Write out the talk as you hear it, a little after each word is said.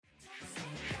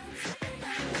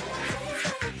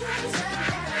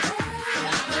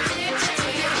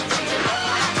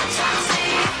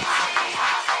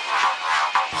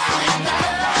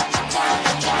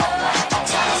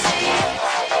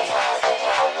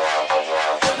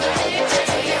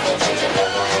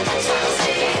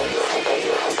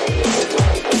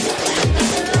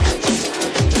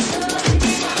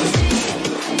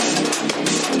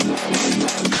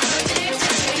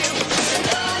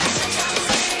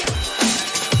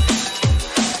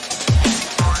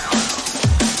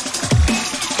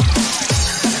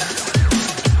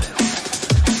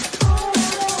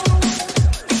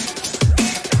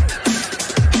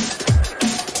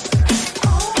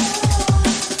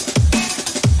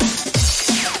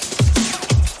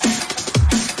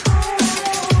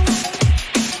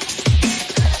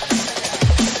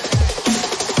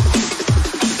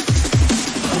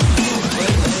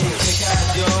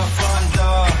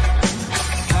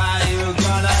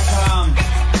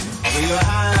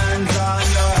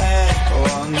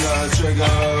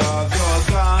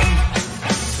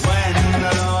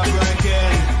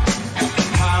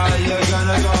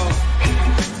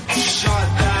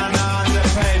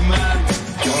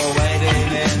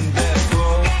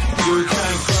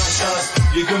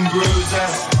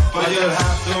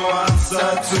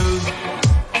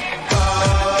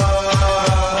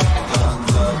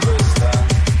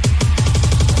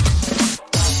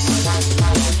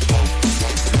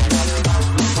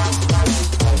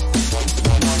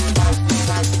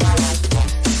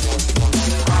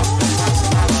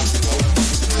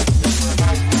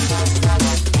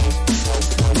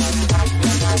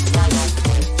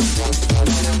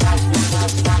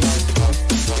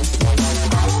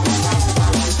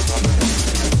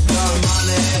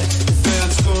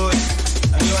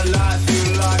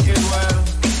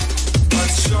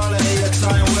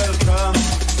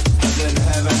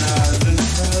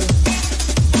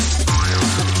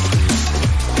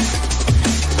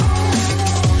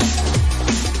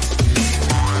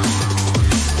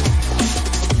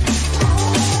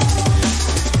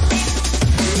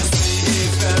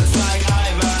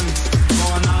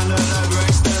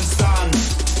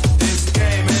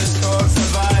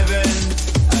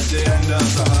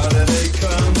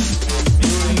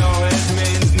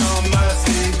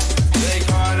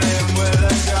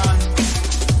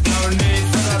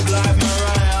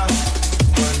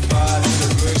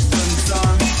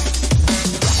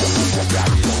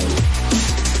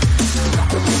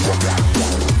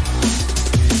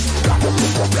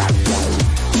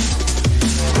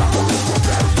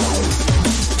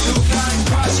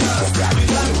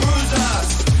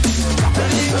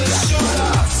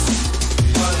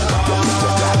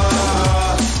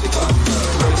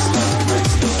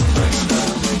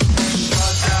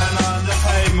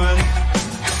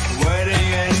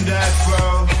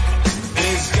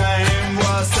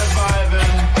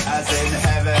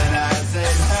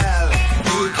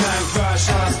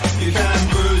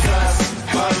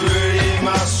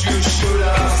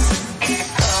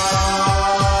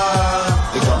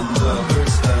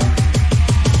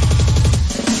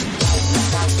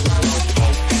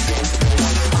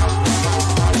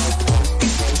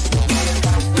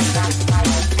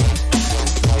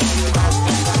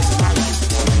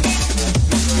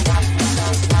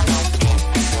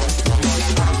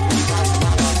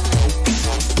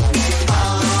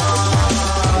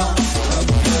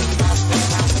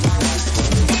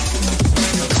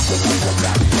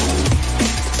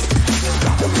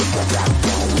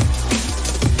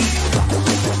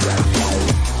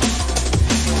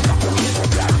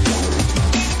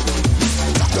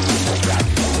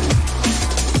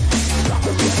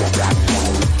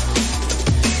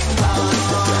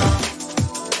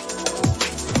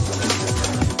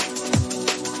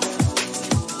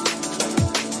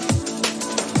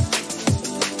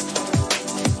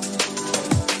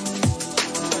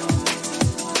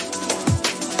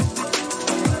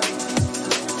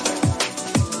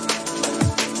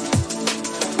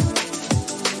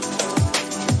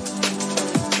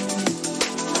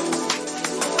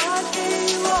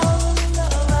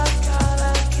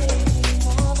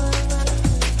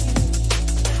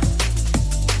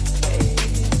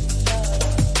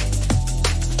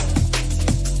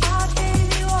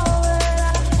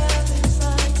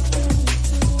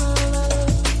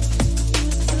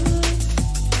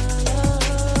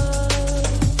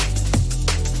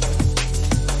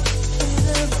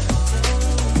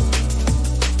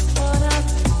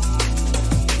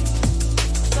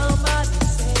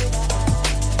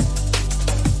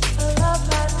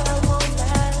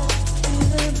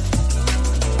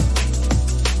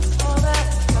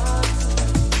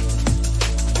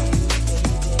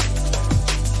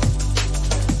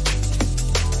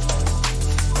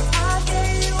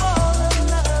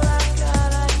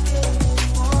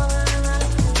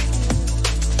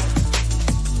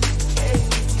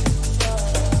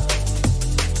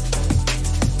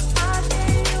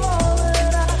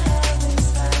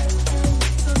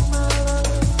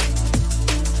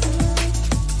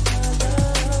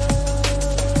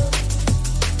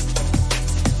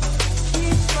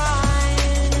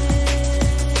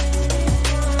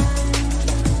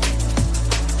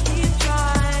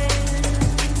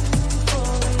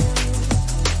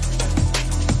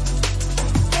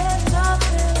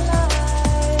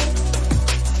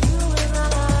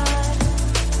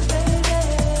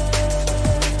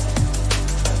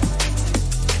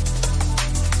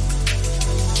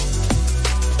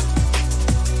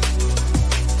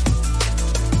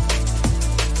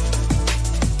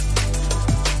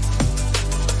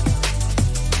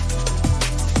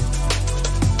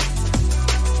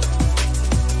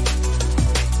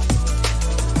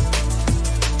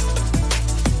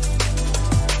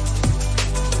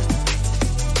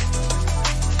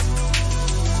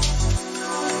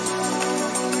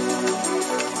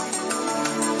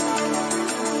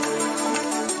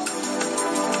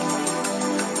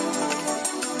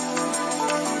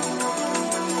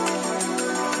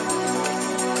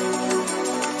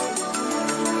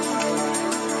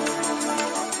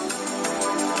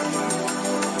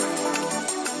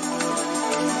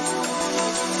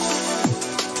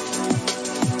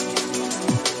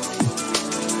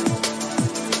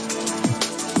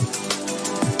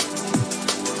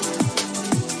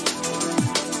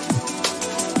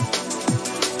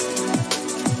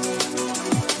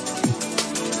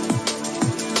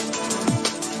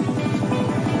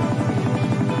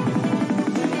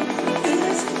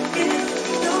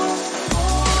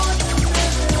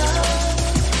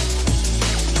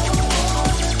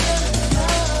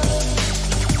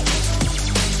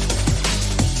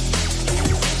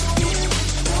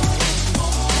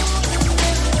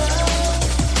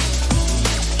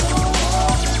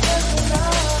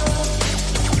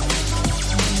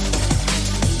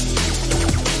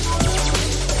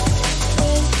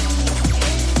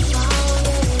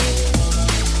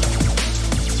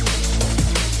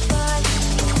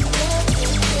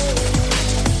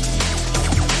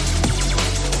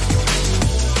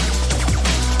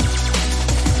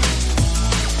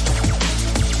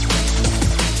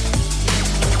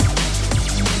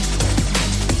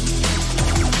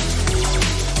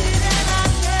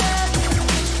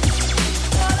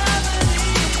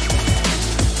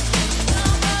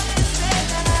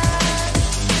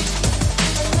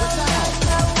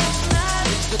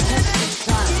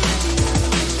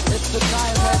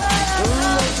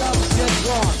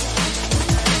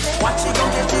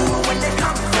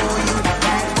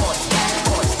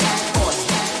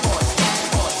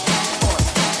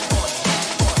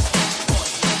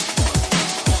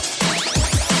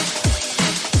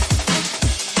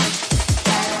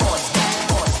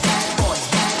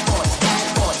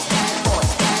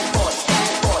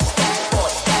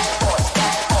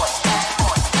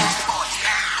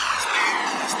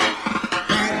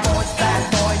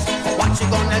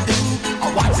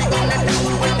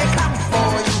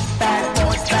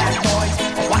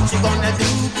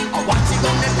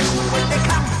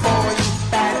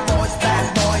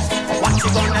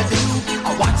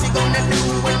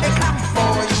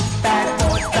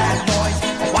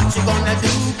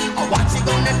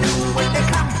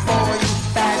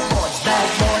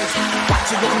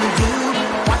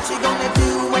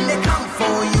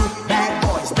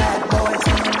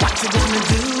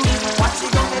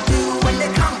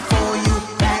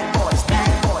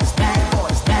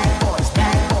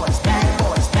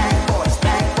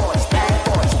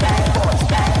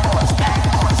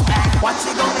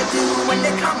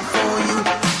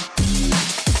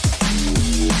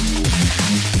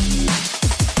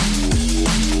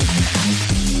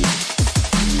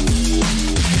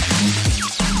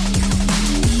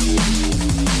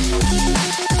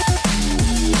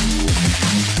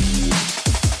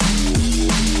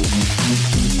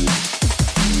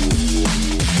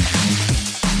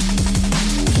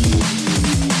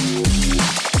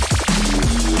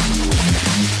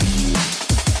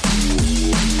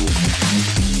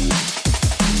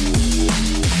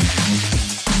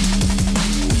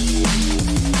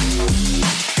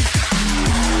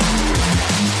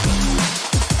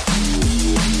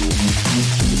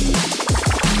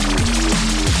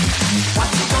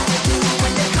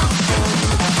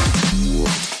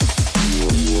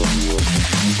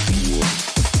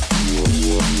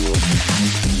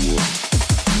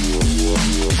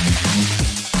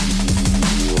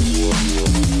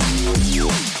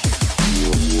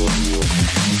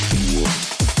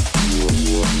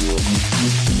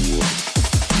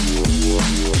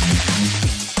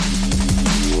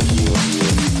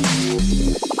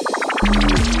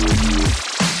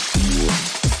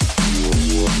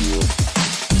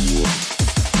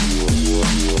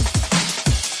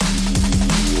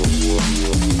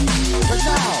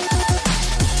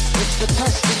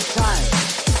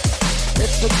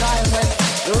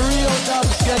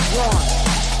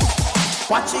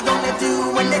What you gonna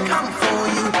do when they come for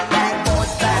you? Bad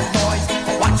boys,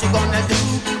 what you gonna do?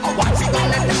 Or what you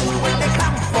gonna do when they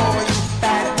come for you?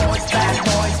 Bad boys,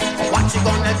 what you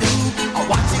gonna do? Or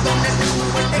what you gonna do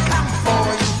when they come for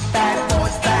you? Bad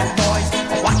boys,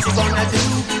 what you gonna do?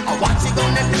 Or what you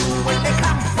gonna do when they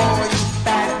come for you?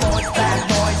 Bad boys,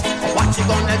 what you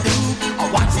gonna do?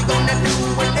 Or what you gonna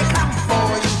do when they come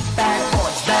for you? Bad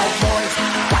boys,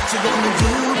 what you gonna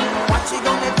do? What you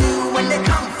gonna do when they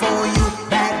come for you?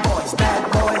 Bad boys,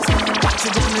 what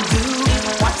you gonna do?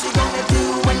 What you gonna do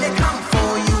when they come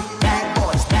for you? Bad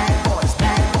boys, bad boys,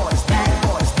 bad boys, bad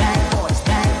boys, bad boys,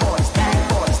 bad boys, bad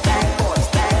boys, bad boys,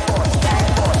 bad boys, bad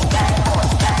boys, bad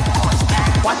boys, bad boys,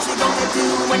 bad. What you gonna do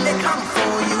when they come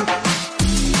for you?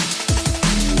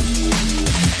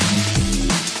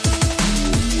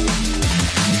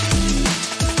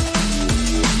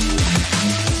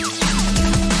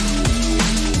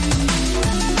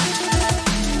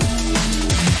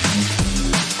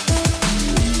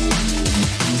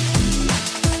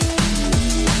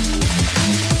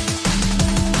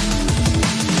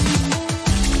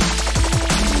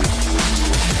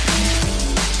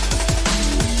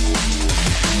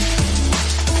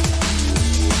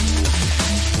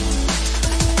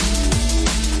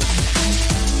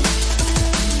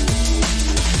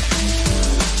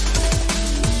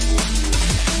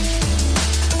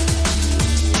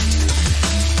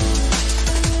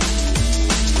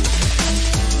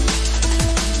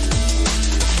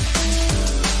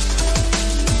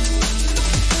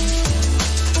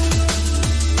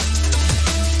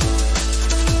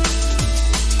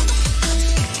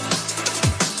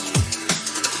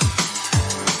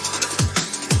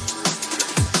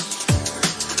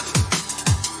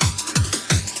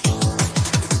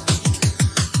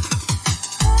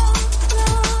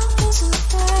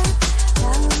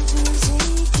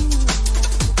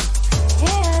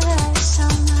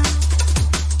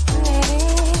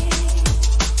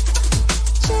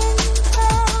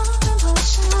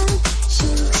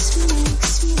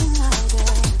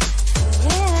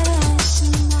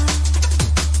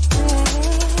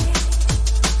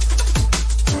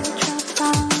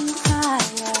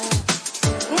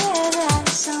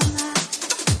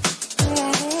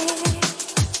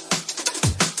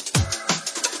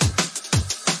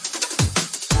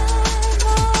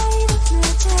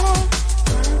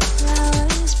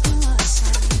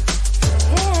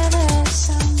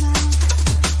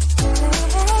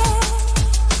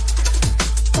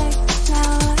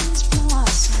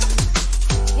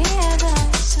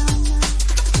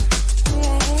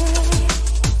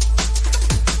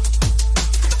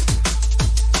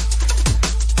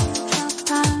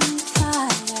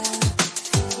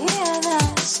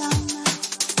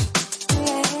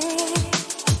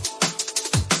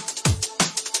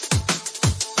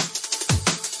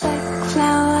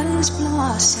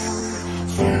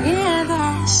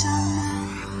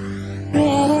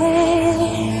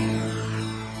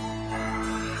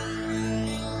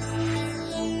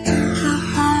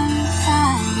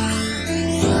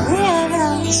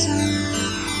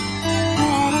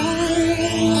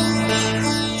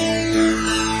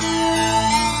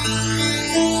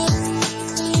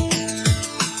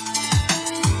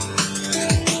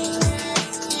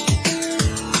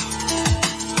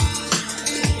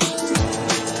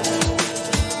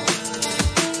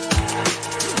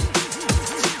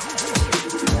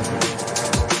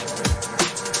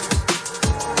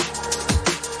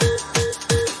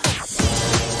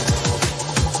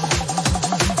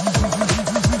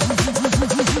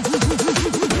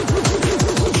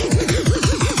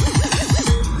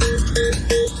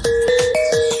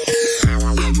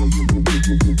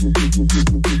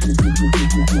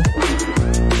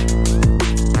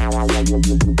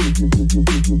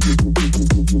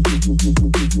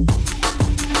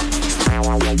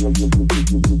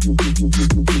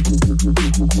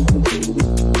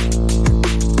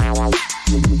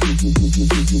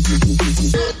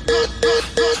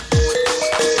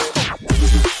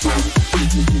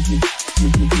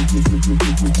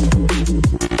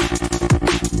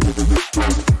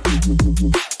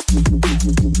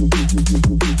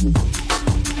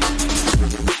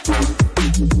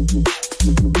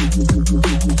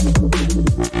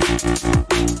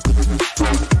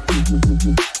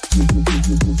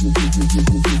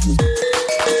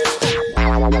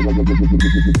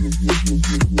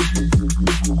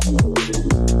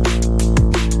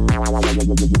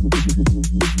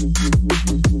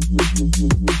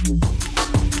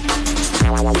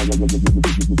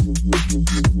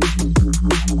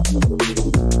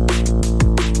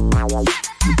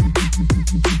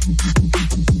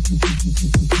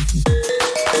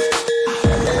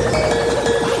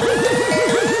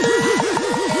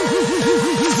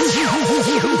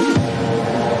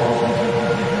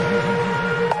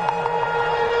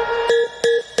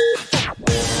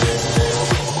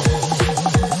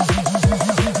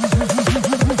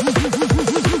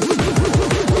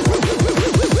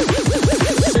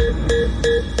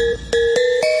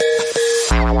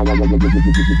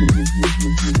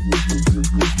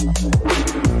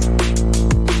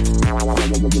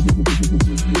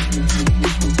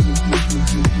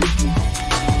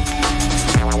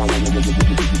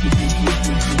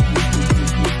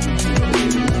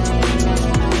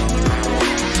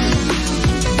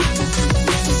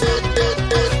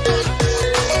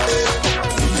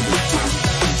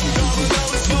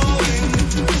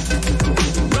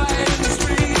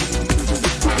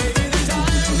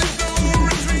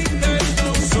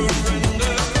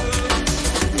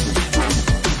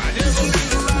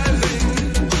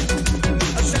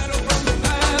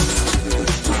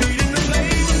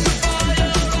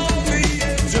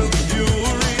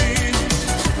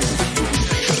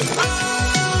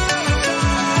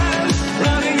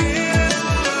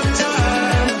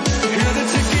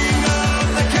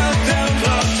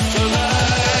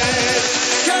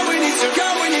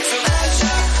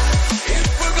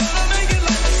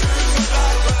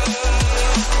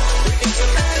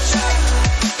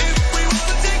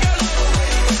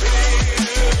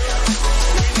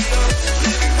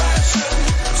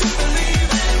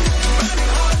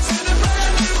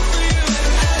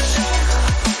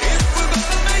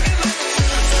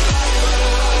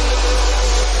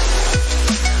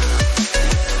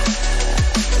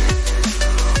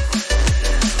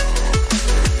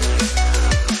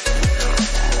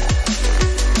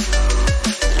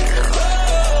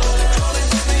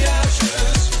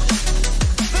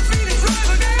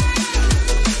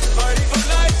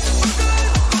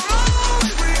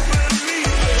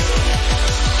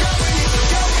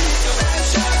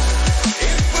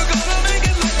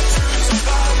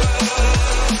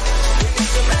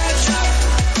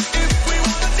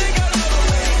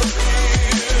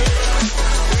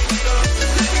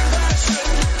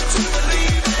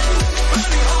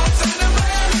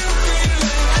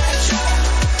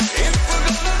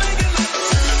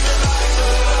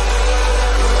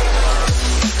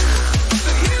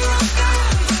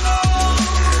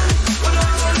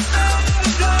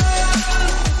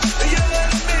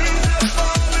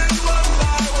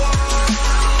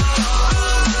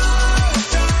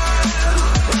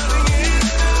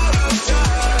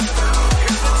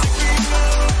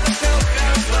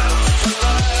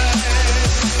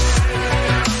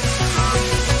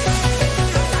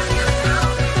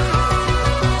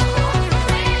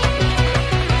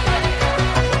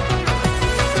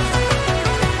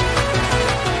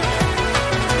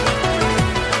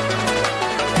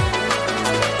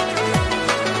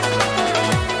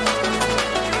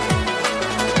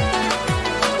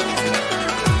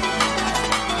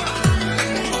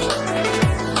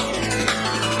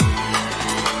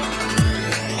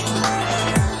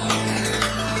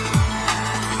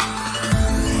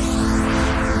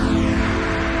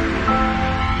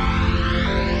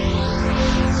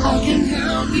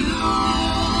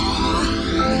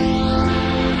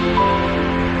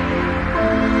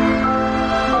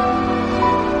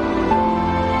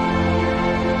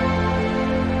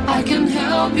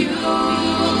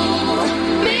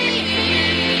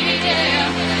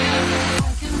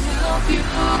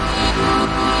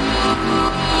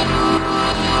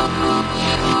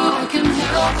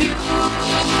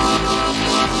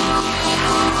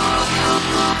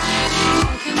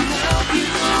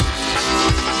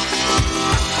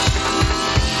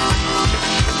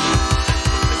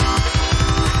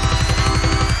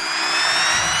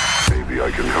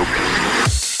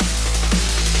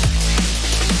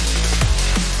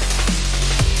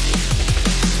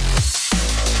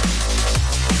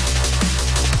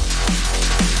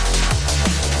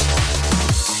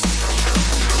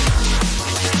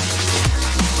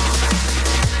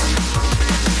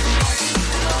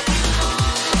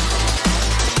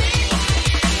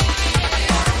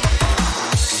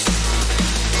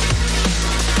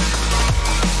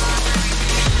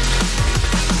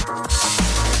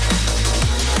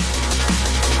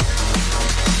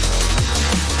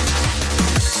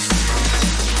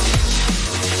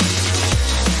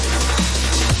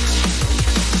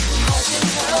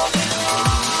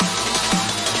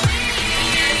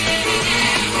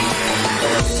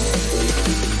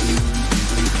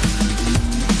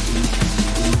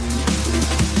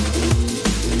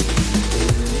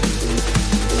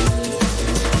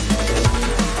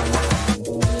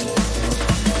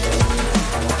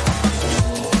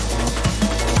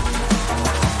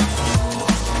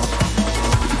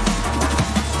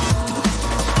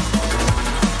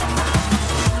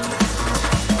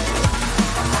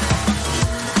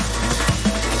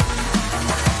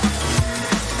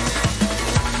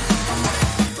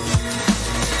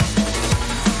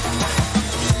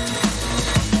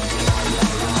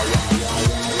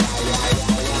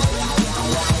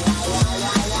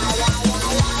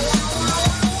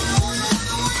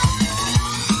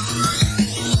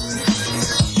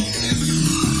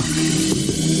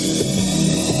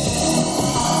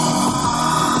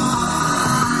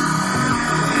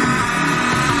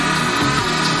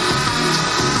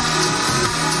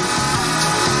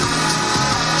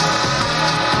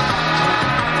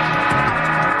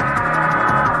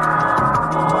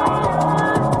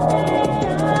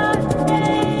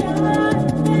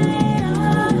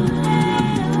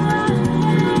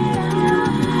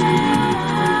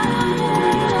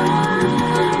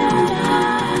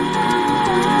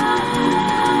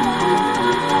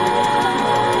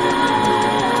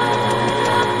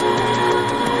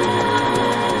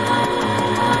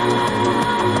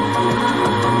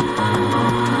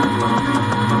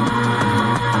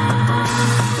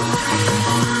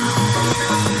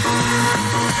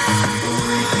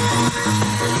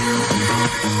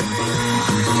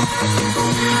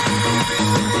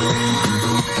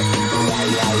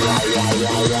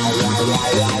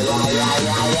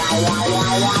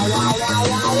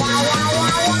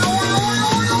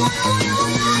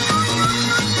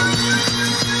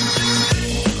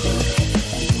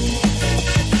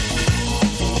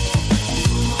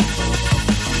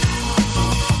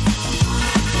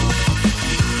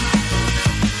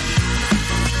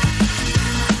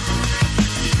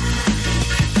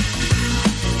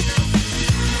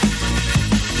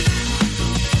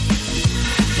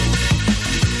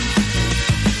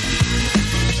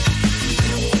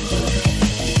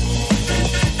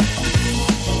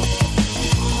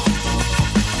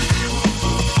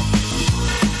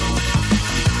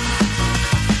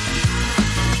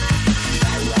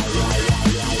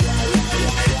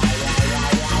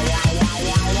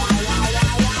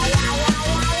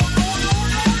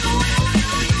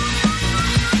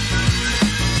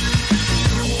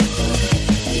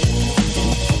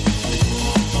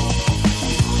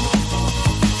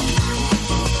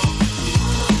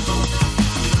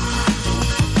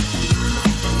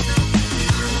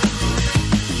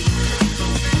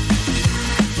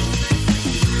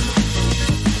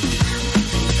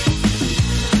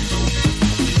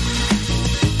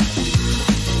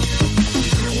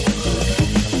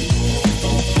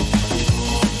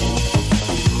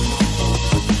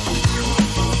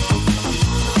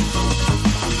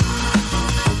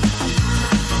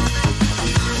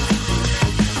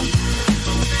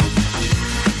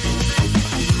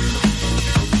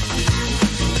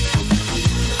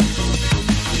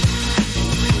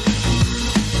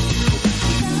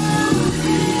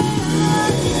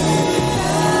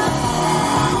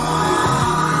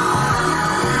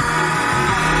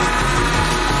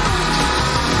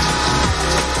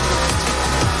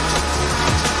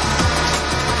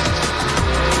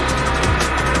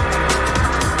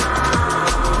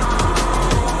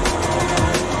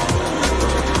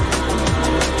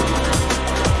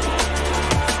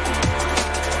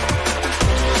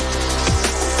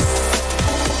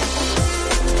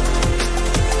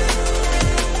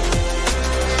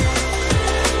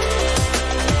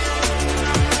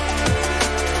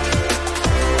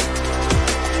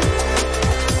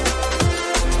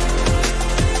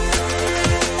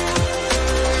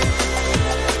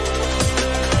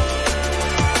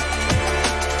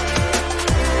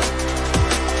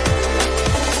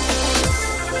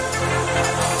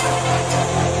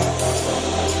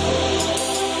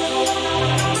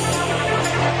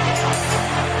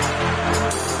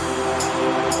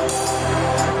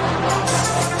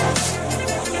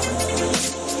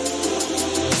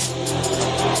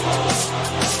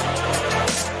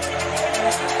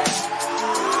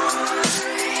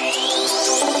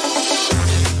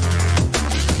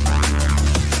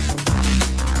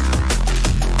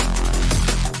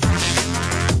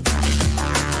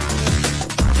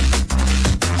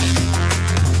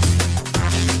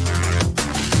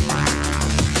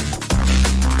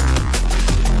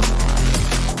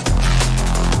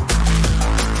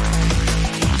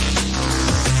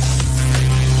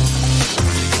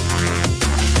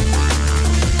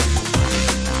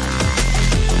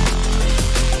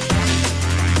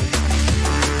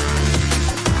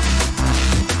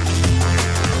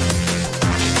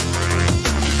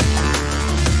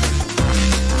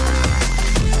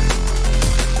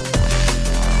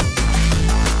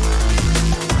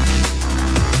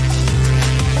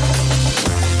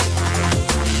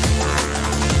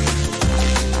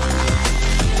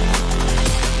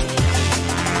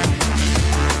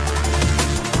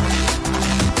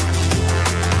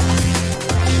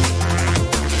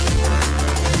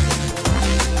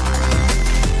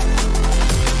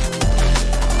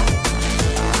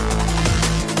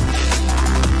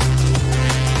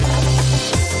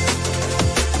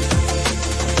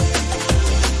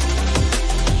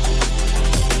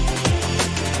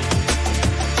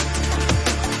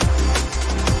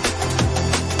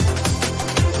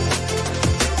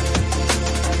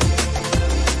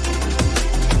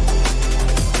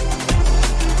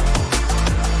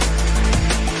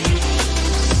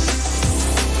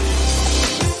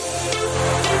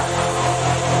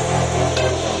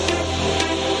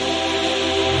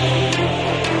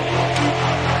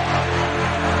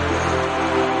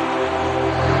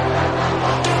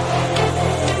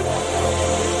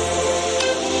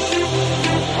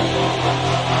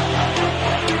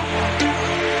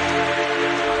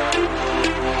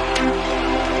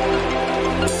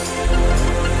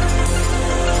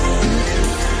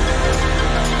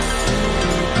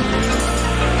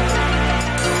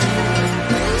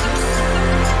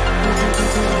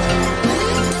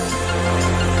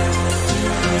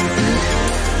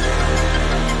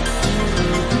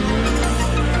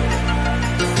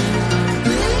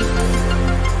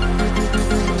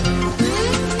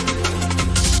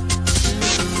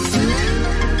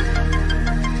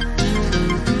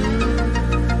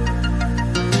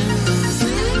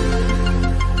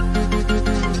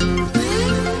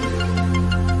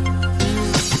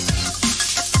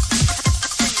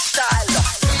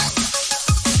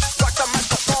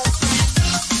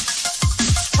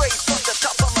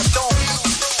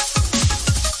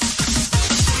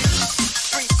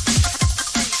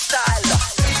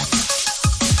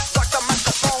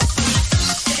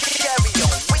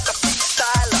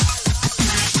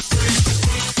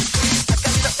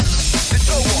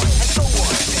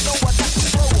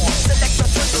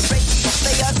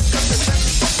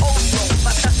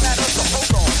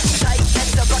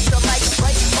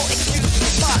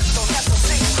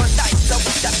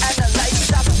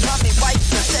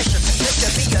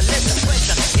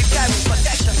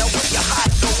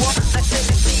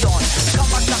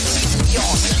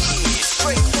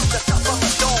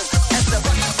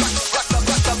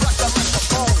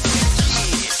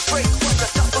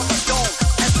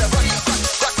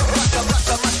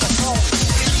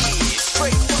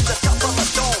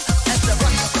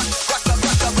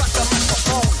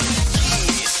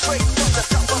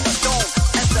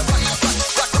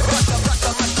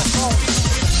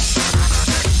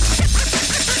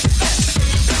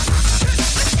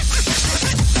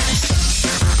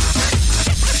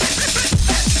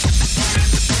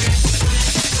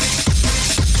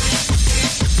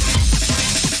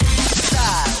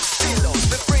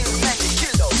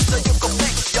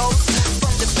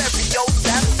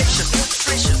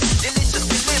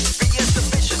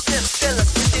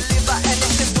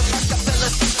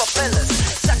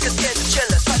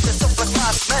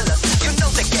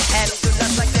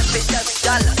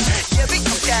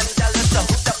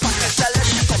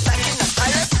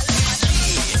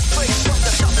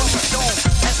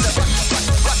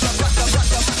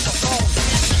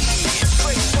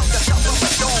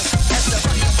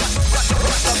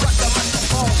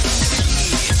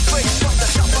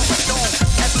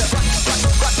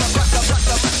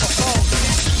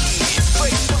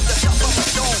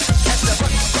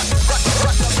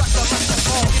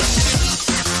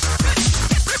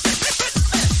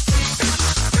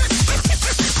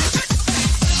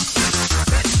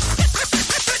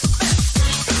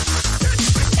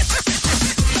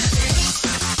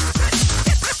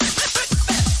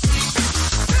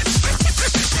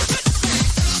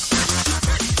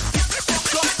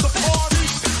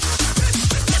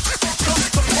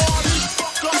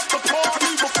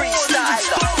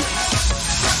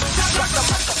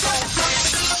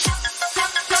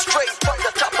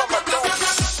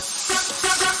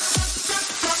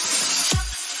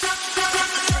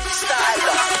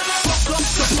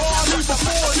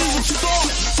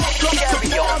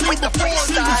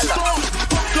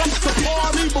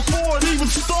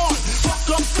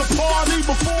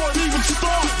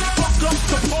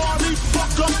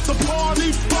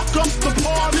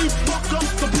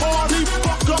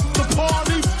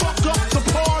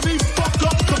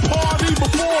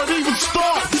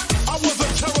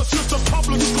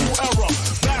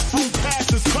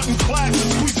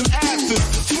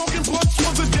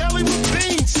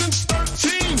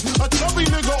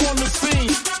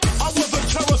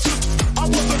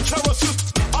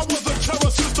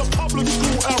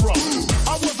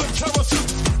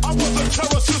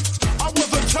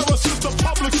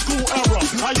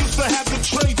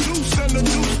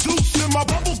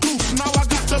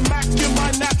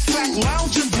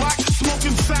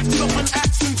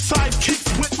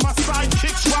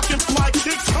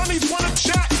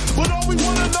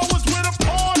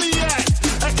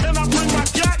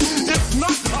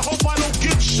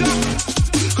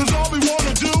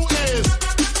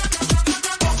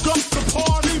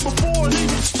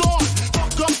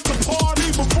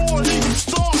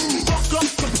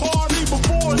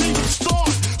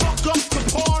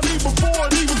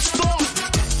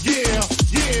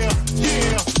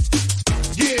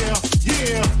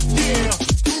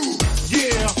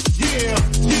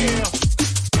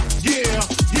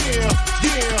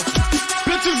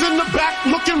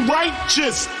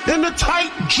 In a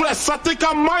tight dress, I think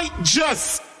I might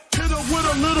just hit her with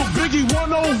a little Biggie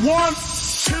 101.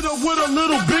 Hit her with a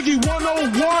little Biggie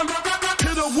 101.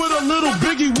 Hit her with a little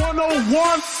Biggie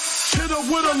 101. Hit her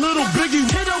with a little Biggie.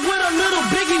 Hit her with a little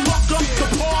Biggie. Fuck up the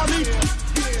party.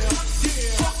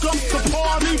 Fuck up the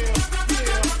party.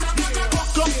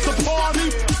 Fuck up the party.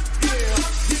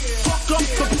 Fuck up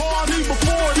the party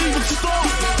before it even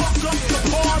starts. Fuck up the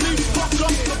party. Fuck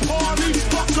up the party.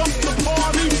 Fuck up the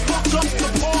party. Fuck up the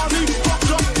party. Fuck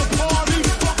up the party.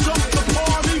 Fuck up the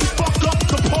party. Fuck up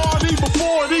the party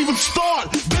before it even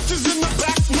starts. Bitches in the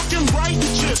back looking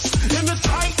righteous in a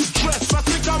tight dress. I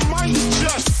think I might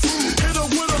just hit her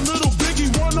with a little Biggie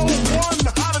 101.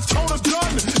 How to tote a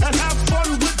gun and have fun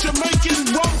with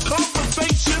Jamaican rum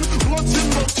conversation. Blunts in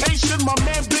rotation. My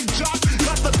man Big Jock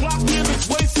got the Glock in his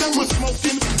waist and we're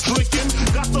smoking, drinking.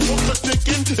 Got the hooker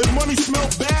thinking. If money smell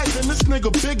bad, then this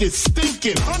nigga Big is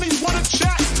stinking. Honeys wanna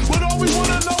chat, but all we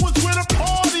wanna know is where the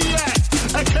party at.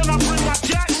 And can I bring my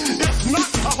cat? If not,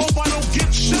 I hope I don't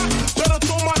get shot. Better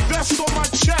throw my vest on my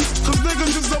chest, cause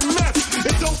niggas is a mess.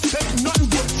 It don't take nothing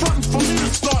but frontin' for me to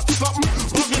start something.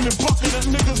 Bugging and bucking at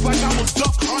niggas like I was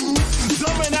duck hunting.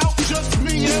 Dumbing out just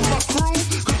me and my crew,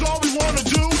 cause all we wanna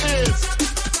do is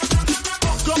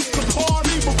fuck up the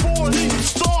party before it even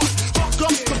starts. Fuck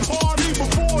up the party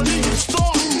before it even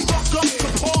starts. Fuck up the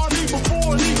party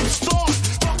before it even starts.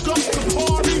 Fuck up the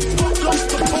party. Fuck up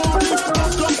the party.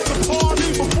 Fuck up the party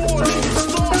before it even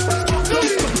starts.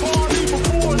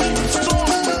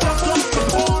 Fuck up the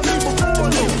party before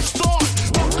it even starts. Fuck up the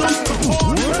party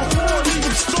before it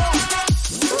even starts.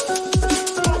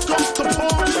 Fuck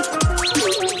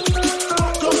up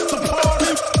the party before it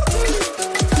even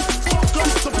starts. Fuck up the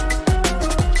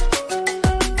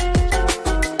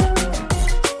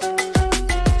party.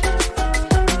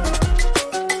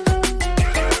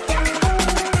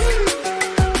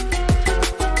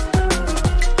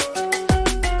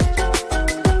 Fuck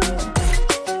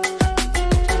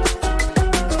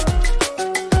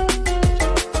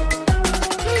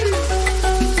up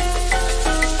the party.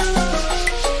 Fuck up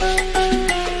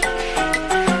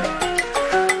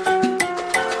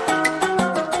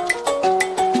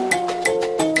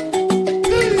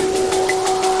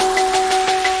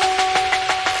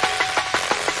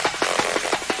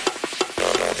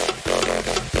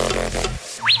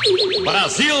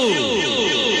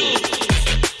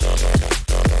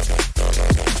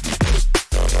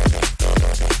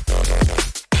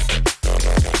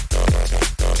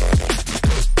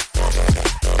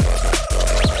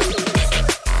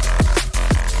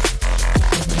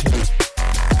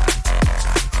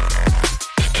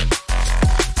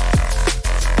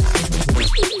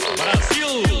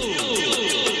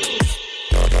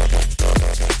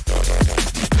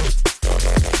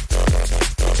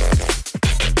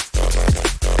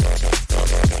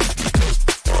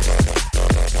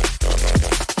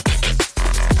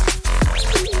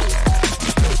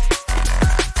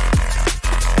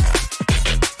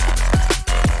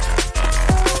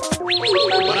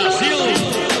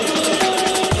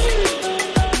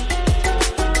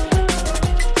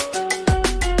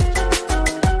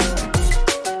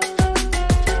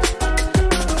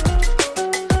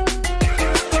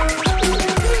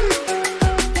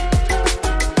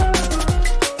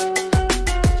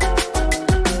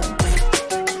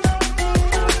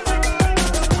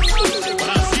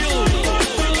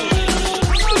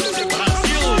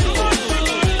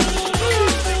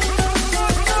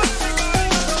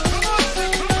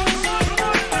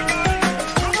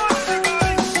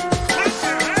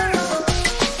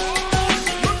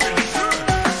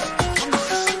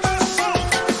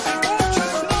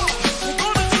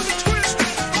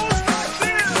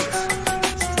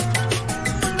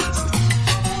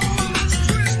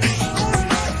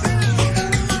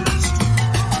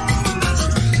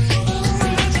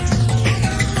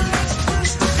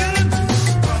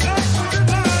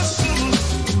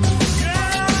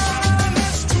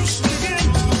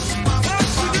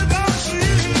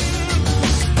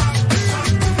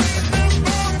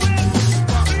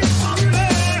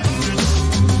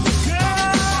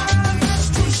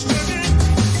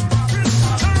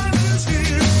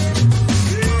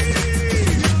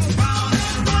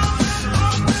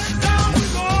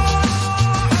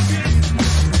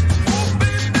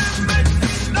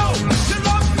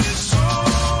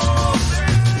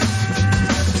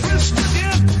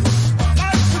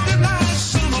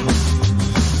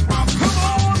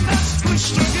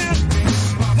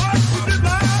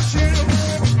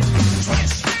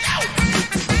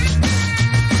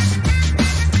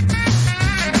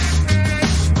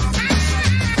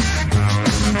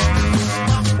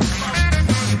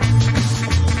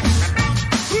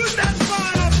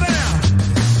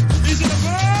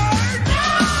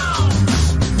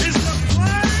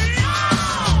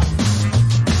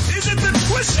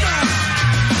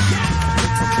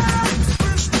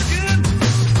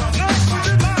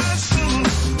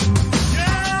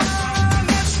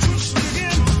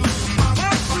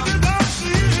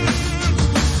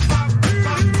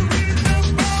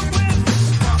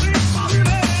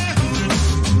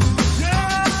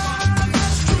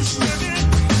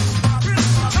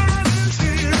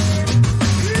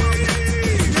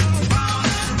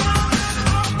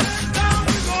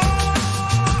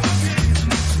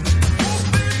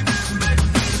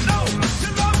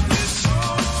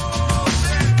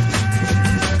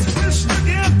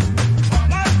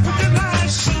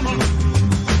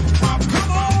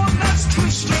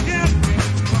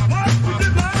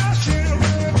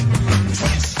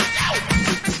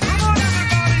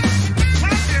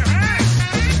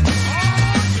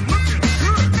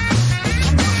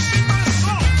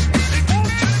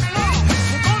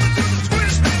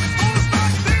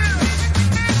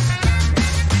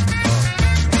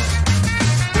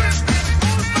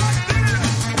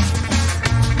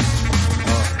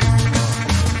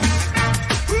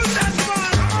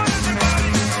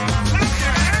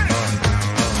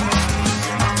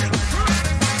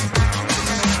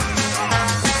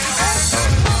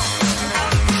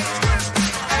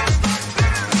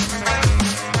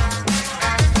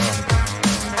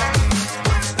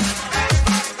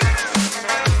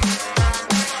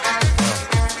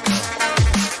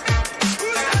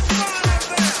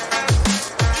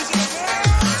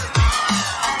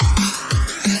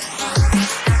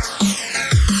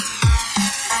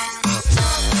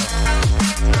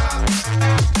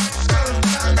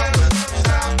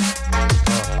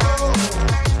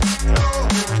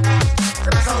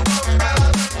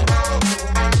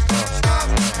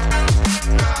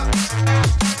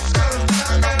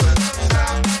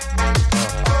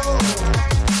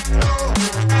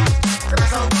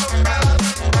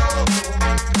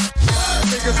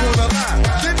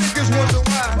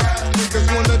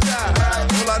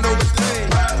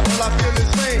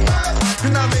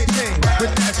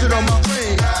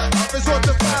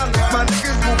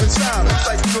violence,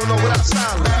 like you don't know without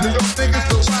silence. New York niggas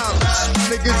the wildest,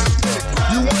 niggas is with it.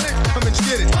 You want it? Come and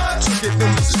get it. Took it, then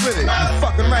we split it. You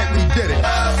fucking right, we did it.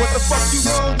 What the fuck you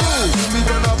gon' do when we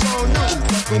run up on you?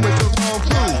 Fucking with the wrong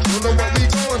crew. Don't know what we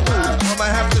going through. I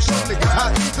might have to show niggas how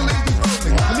easily we roll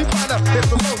niggas. Let me find out if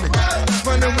the low niggas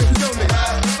running with yo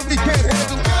niggas. If we can't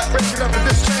handle, break it up and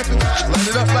dismantle. Light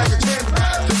it up like a candle.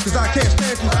 Just cause I can't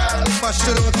stand you. Put my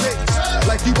shit on tape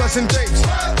like you wasn't dates.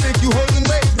 Think you holding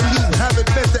weight when you haven't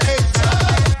met the eight.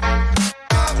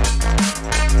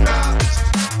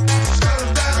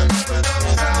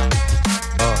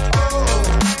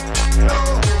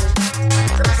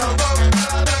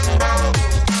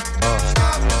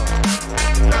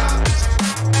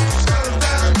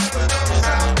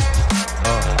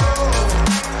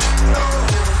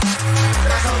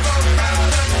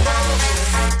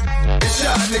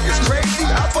 Niggas crazy,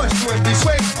 I bust you and be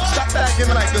swayed. Stop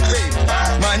acting like a baby.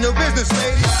 Mind your business,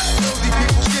 lady. Nosy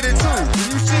people get it too.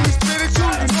 When you see me spit at you,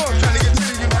 you know I'm trying to get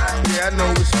rid of you. Yeah, I know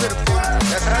it's pitiful.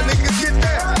 That's how niggas get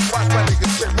down. Watch my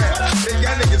niggas get round. Then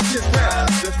y'all niggas get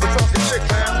round. Just for talking shit,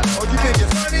 man. Oh, you think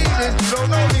it's funny? Then you don't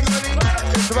know me, honey.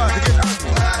 It's about to get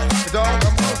ugly. The dog,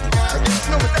 I'm hungry. I guess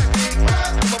you know what that means.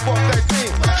 I'm up off that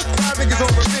team. 5 niggas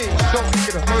over me. Don't make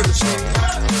it a murder scene.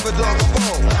 Leave a dog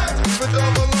alone. Leave a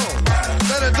dog alone.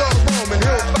 Let a dog roam and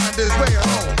he'll find his way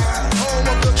home. Home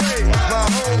of the king, my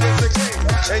home is the king.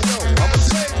 And yo, I'm a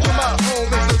slave to my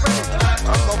home is the ring.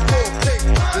 I'm a full cake,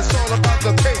 it's all about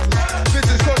the cake.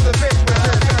 Bitches go to make, but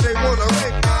then now they wanna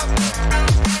rape.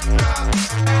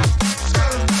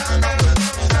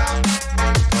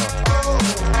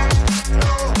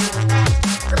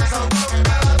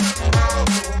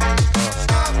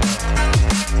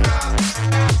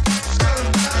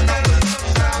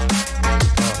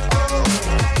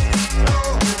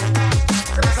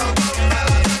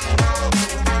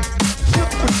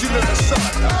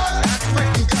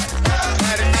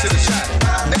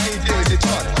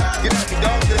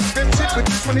 But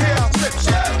this one here, I'll flip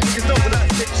shit. Niggas know when I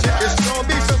kick shit, it's gonna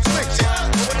be some slick shit.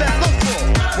 But what that look for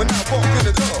when I walk in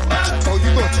the door? Oh,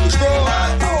 you thought you was raw?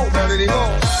 Oh, not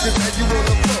anymore. Just had you on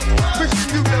the floor.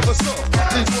 Wishing you never saw.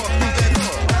 Please walk through that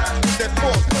door. With that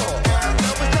fourth floor.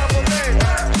 That was top of man.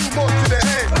 2 more to the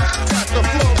head. Got the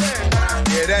floor man.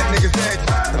 Yeah, that nigga's dead.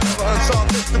 Another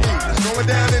unsolved mystery. It's going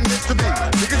down in mystery.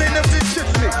 Niggas ain't never did shit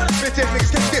to me. Bitch ass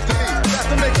niggas can't get to me. Got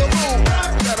to make a move.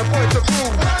 Got a point to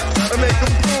prove. Gotta make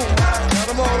them prove.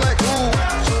 I'm all like, ooh,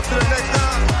 so to the next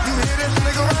time, you hear this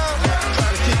nigga around,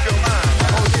 try to keep your mind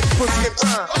on getting pussy in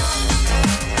time.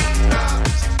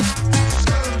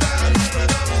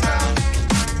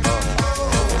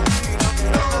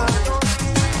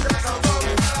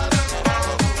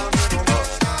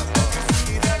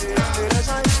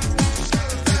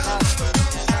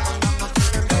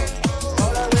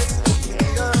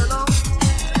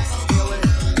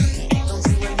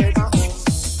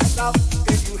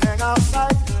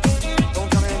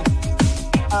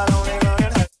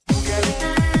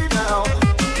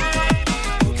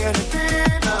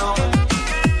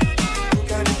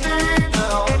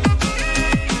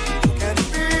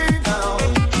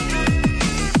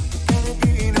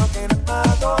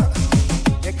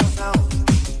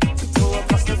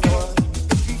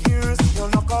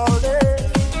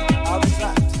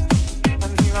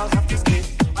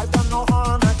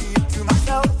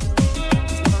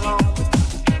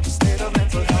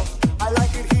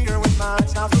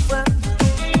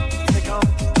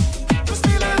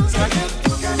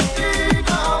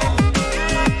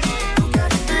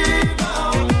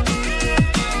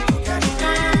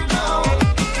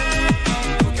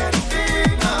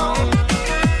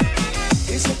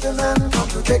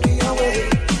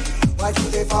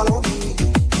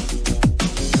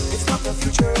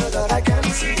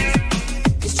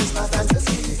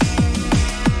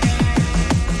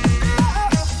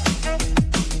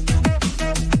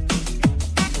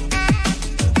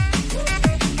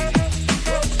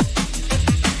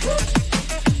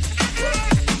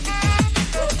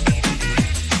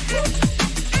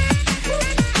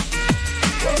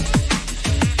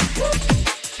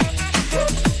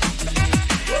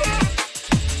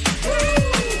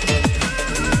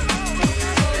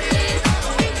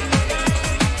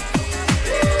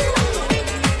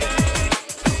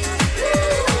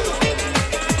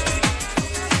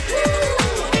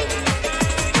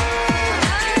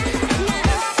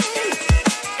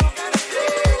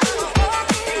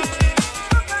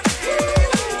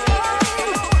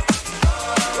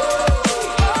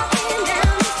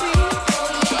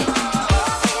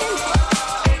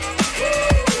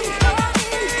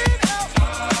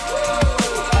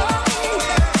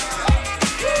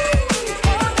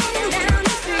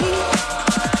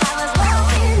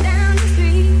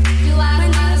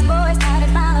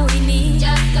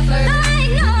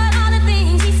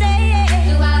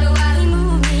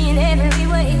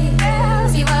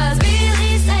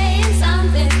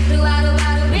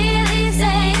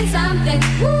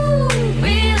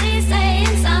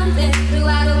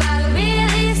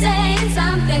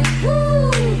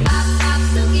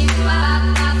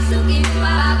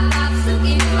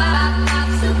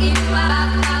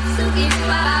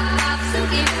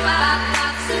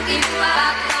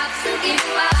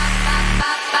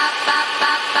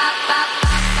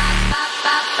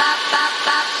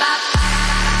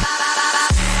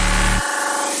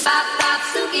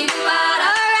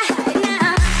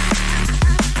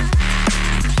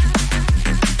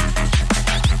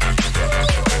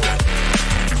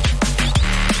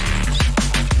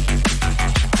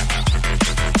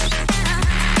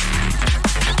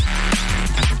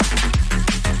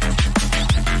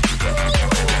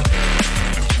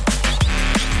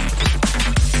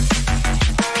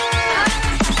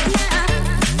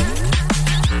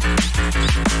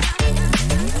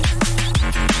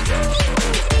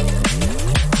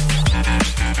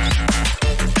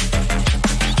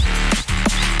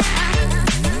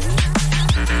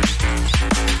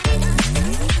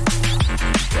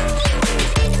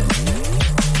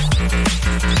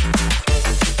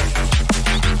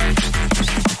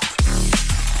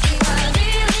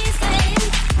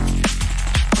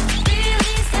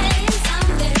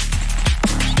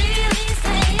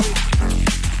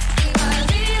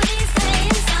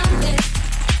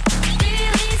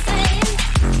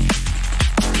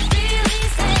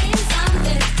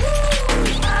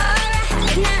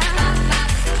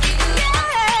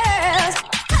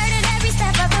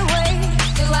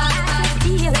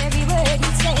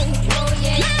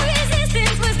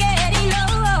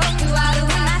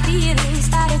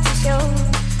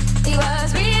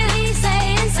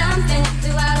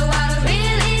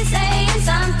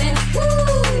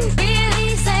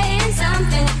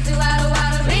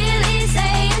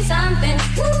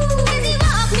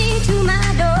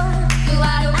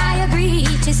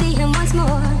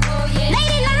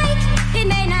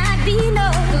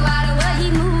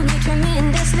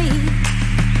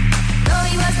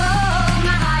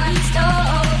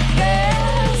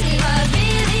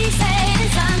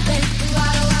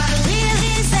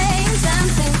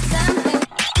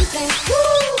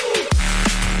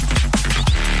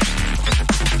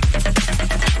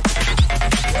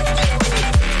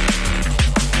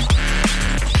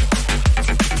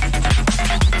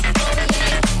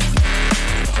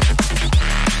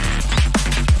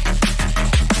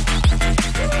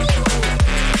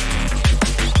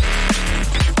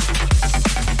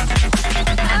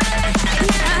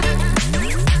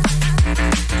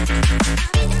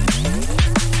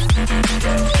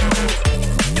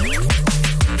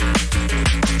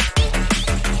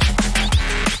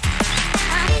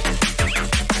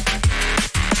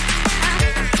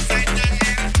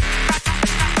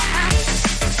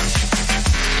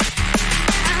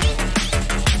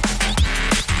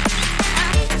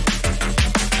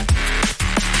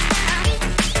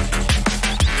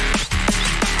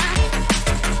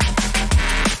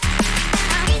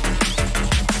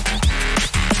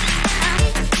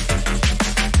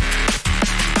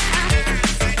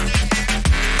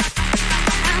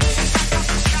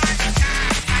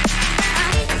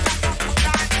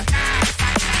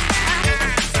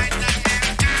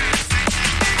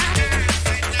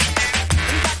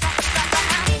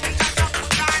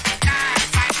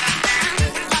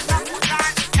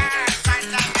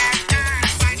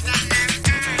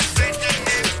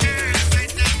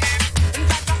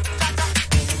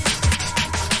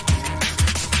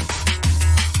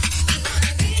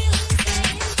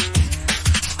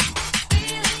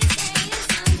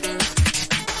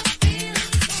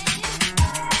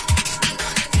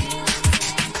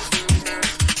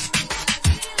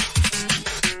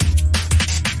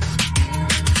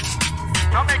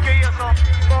 some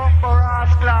bumper ass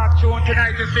clock tune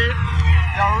tonight, you see?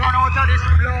 You run out of this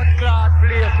blood clot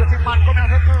place. You think man come here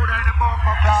for food in the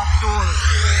bumper clock stool.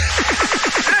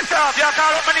 Listen up, you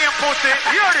call up my name pussy.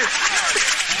 Hear this.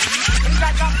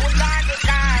 Jaja put on the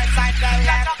car side the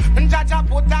left. Jaja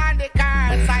put on the car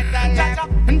side the left.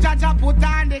 Jaja put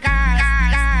on the car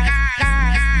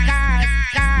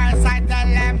side the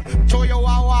left. Show you a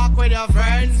walk with your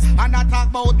friends. And I talk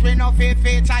about we no fit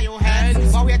feature your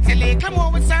heads. But wait till it come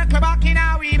over circle back in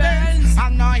our events.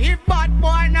 I'm not hip but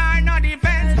boy nah no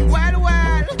defense.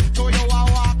 Well, show you a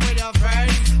walk with your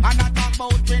friends. And I talk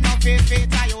about we no fit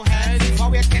feature your heads.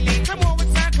 But wait till it come over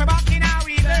circle back in our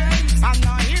events. I'm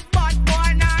not hip but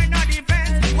boy nah no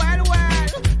defense. Well,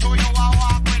 show you a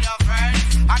walk with your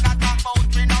friends. And I talk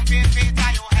about we no fit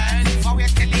feature your heads. But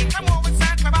wait till it come over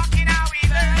circle back in our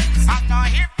events. I'm not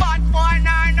hip but boy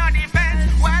nah no defense.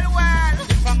 Well,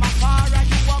 from afar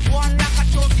you walk one like a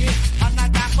chuggy. And I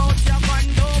talk about your gun,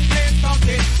 don't play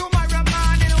talkie. Tomorrow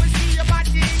morning we see your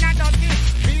body in a dirty.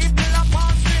 People up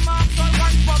on swim up so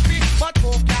run puppy. But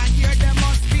who can hear them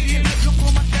must be. Look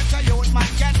how much get a youth man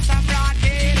get some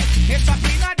rotted. It's a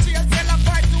peanut jail sell a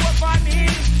fight to a funny.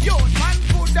 Youth man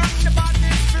put down the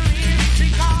body spirit.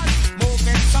 Because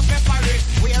moving so peppery.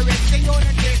 Where is the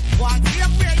unity? One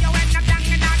same way you end up down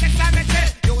in the cemetery.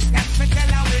 You step to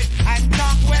tell away and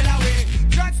talk well away.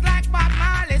 Just like Bob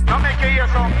Marley. Now make you hear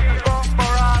some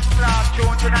bumper ass clap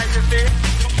tune tonight, you see?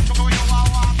 Show you a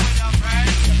walk with your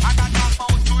friends. And I talk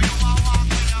about show you a walk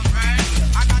with your friends.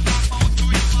 And I talk about show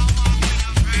you a walk with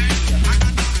your friends. And I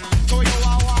talk about show you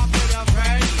a walk with your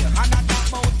friends. And I talk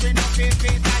about we no fit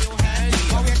feet on your head.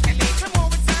 But we tell it come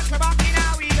over circle back in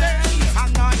our events.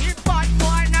 I'm not hip but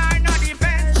boy nah no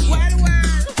defense. Well,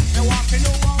 you want to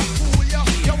know how cool you.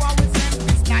 You want with them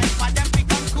this night for them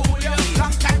become cool you.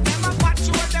 Long time them a watch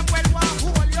you them well want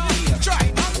hold you. Try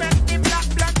not make the black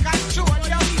blood control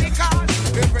you. Because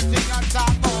everything you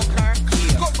talk about Kirk.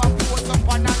 Come and pose up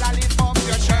on a lollipop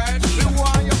your shirt. We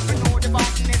want you to know the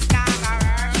button is not a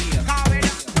hurt. Cause we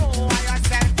don't know why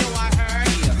yourself you are hurt.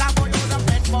 Now boy you don't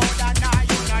bet more than now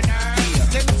you no nurse.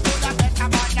 Things could have better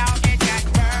but now it get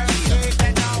worse. So you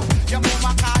can know your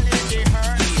mama call it the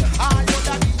hurt. All you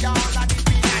da be all of the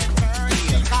be like first.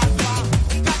 Because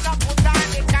Jaja put on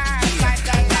the car side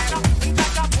the left.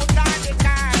 Jaja put on the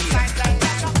car side the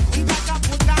left. Jaja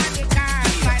put on the car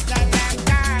side the left.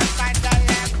 Car side the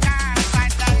left. Car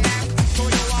side the left. So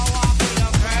you a walk with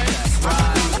your friends.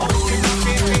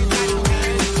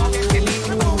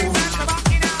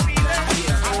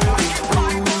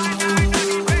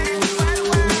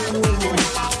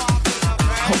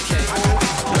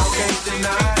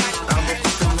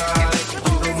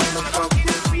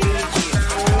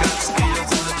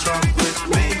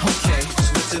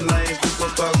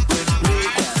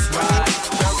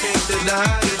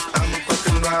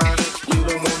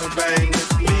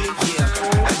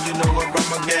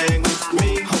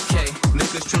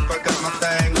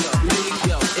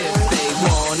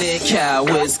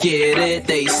 Cowards get it,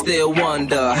 they still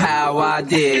wonder how I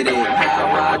did it,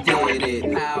 how I did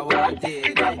it, how I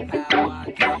did it, how I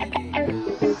did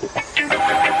it.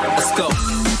 Let's go.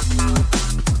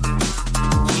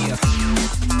 Yeah.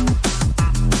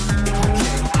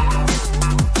 Okay.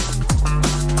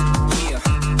 Yeah.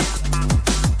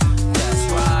 That's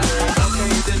right. I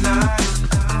can't deny it.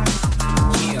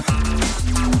 Yeah.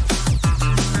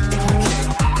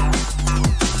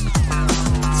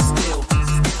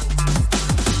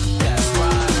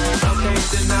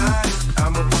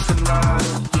 I'm a fucking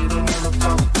rider. You don't wanna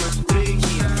fuck with me.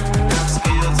 Got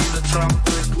skills in the trunk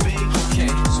with me.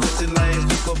 Okay. Switching lanes,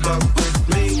 you go buck with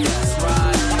me. That's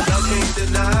right. Y'all can't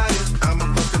deny it. I'm a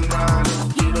fucking rider.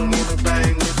 You don't wanna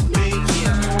bang with me.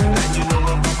 And you know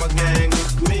I'm from a gang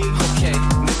with me. Okay.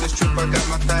 Niggas trip, I got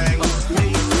my thing with me.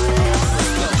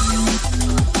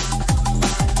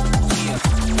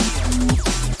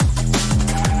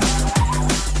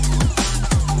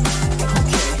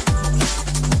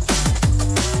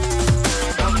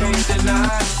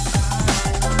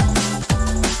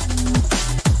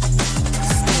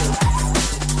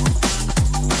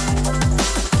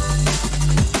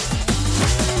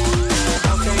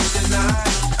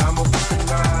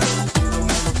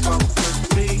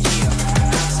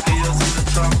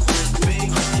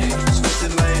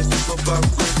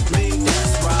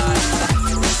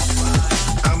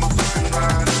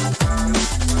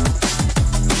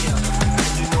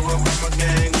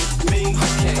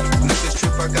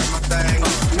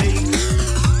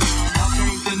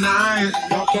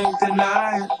 Can't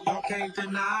deny it. Y'all can't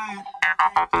deny it.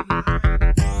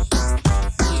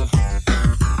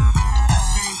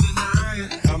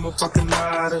 I'm a fucking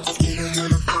rider. You don't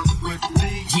wanna fuck with me.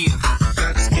 Yeah.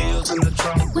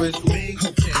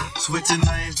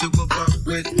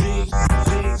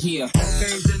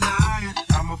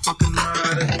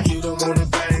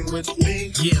 with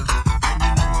me. Yeah. And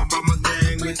you know about my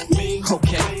gang with me.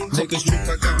 Okay. Niggas trip,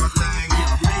 I got my thing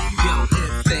with me. Yo,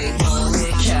 if they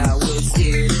only cowards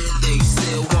did it, they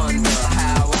still wonder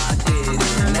how I did it.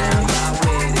 Now y'all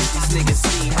with it. These niggas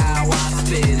see how I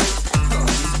spit it.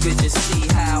 These bitches see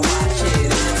how I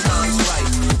hit it. Time's right.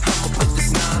 I'ma put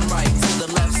this 9 right to the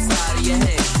left side of your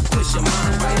head. Push your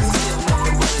mind right. Still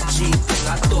nothing but a G thing.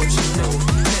 I thought you knew.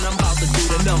 And I'm about to do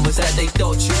the numbers that they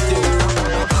thought you do.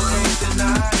 I can't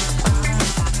deny.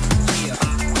 Yeah.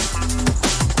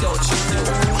 Thought you knew.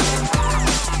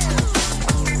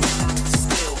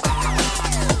 Still.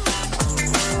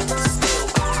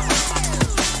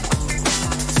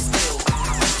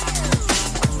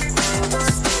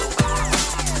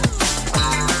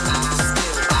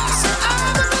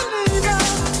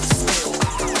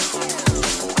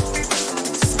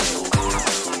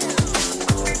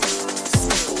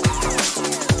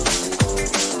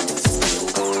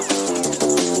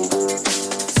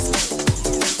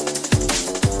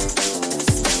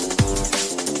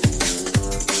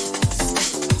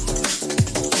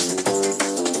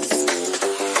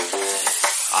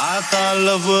 I thought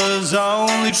love was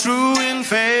only true in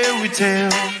fairy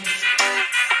tales,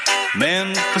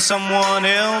 meant for someone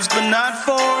else but not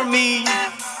for me.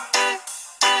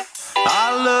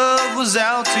 Our love was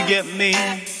out to get me,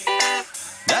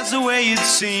 that's the way it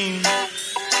seemed.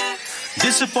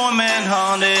 Disappointment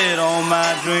haunted all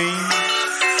my dreams.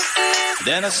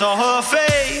 Then I saw her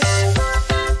face.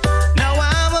 Now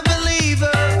I'm a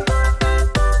believer,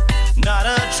 not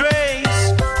a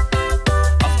trace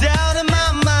of doubt in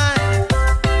my mind.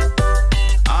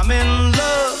 I'm in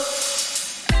love,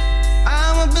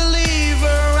 I'm a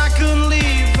believer. I couldn't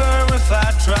leave her if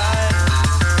I tried.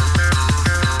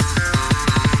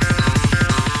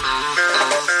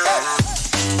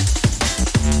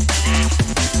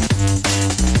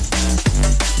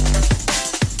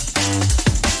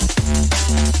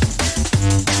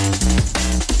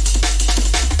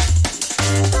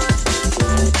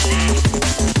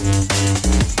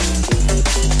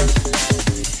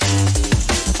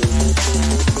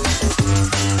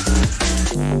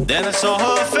 Then I saw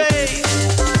her face.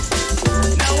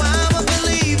 Now I'm a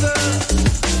believer,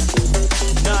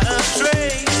 not a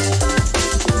trace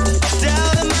of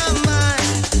doubt in my mind.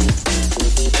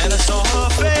 Then I saw her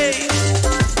face.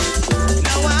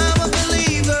 Now I'm a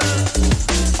believer,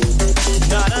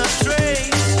 not a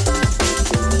trace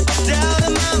of doubt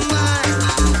in my mind.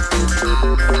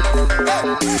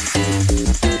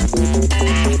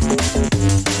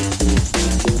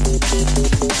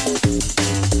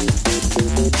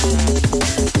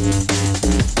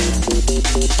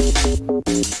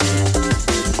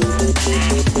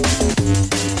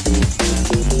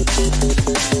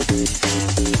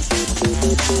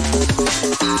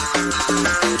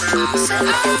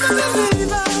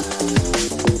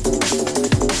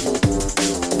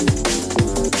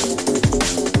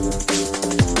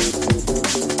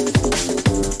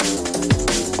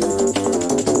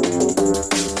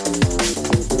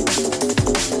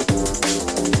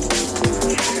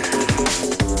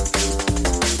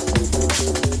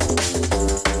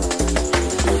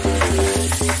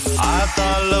 I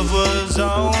thought love was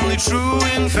only true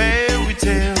in fairy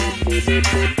tales,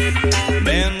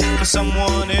 meant for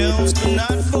someone else but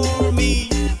not for me.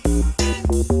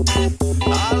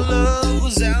 Our love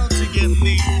was out to get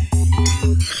me,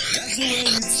 that's the way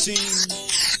it seemed.